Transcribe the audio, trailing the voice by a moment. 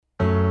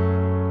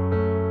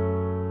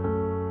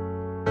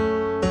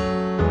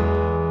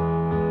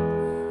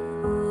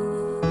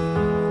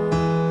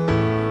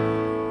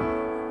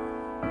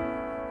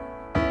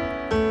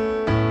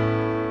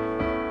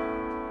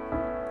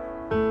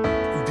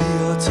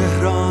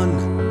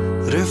تهران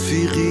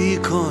رفیقی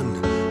کن،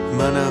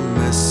 منم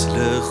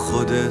مثل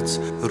خودت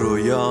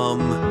رویام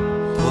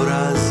پر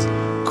از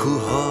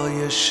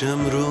کوههای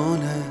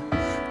شمرونه،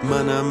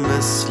 منم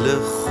مثل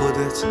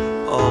خودت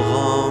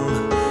آقام،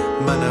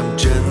 منم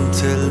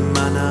جنتل،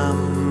 منم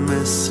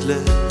مثل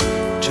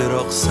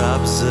چراغ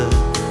سبز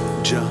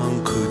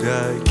جهان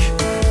کودک،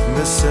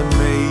 مثل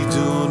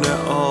میدون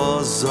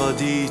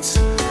آزادیت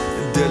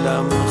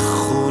دلم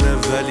خونه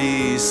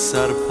ولی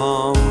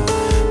سرپام،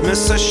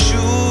 مثل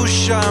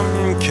شوشم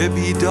که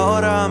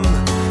بیدارم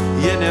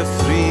یه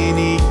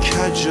نفرینی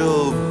کج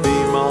و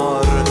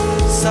بیمار،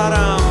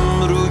 سرم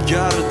رو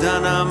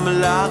گردنم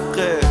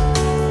لقه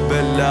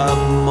به لب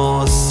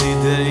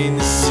ماسیده این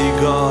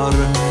سیگار،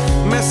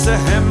 مثل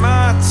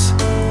همت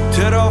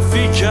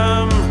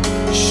ترافیکم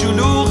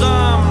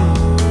شلوغم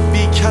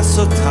بی کس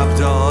و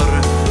تبدار،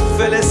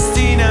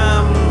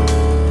 فلسطینم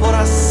پر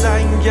از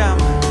سنگم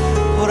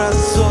پر از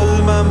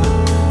ظلمم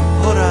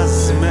پر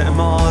از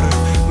معمار،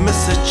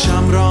 مثل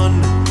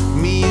چمران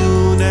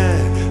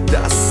میونه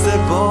دست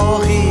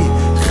باقی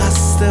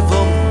خسته و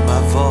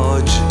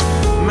مواج،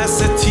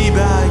 مثل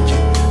تیبگ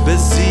به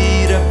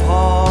زیر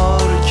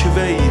پارک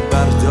وی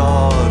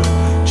بردار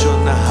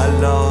چون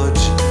حلاج،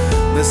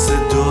 مثل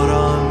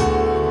دوران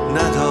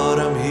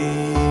ندارم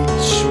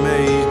هیچ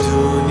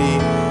میدونی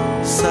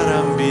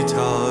سرم بی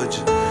تاج،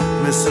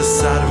 مثل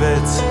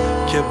سروت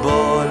که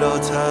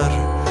بالاتر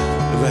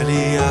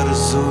ولی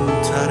ارزون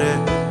تره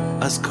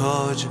از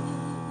کاج.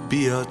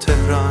 بیا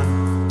تهران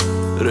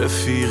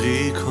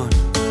رفیقی کن،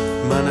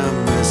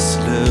 منم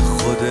مثل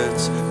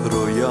خودت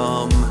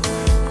رویام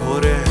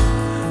پره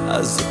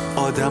از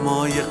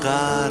آدمای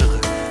غرق،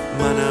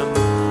 منم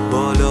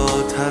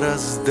بالاتر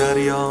از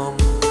دریام،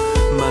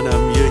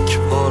 منم یک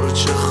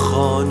پارچه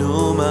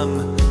خانومم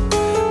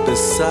به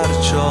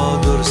سر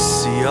چادر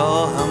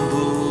سیاهم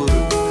بور،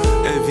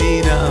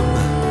 اوینم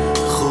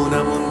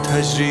خونمون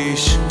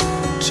تجریش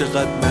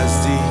چقدر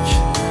نزدیک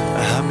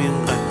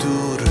همینقدر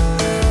دور،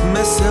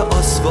 مثل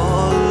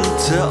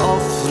آسفالت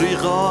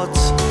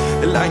آفریقات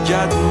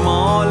لگد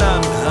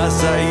مالم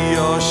از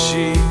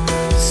عیاشی،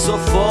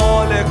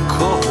 سفال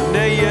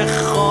کهنه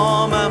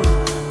خامم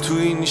تو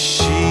این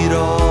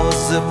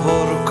شیراز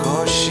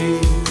پرکاشی،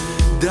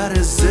 در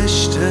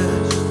زشت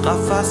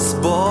قفس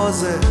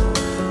بازه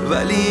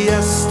ولی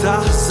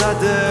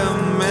استحزده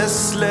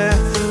مثل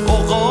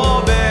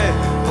عقاب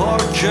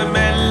پارک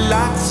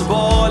ملت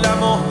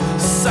بالم و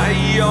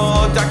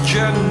سیادک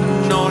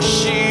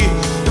ناشی،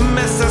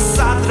 مثل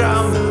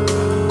صدرم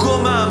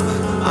گمم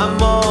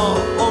اما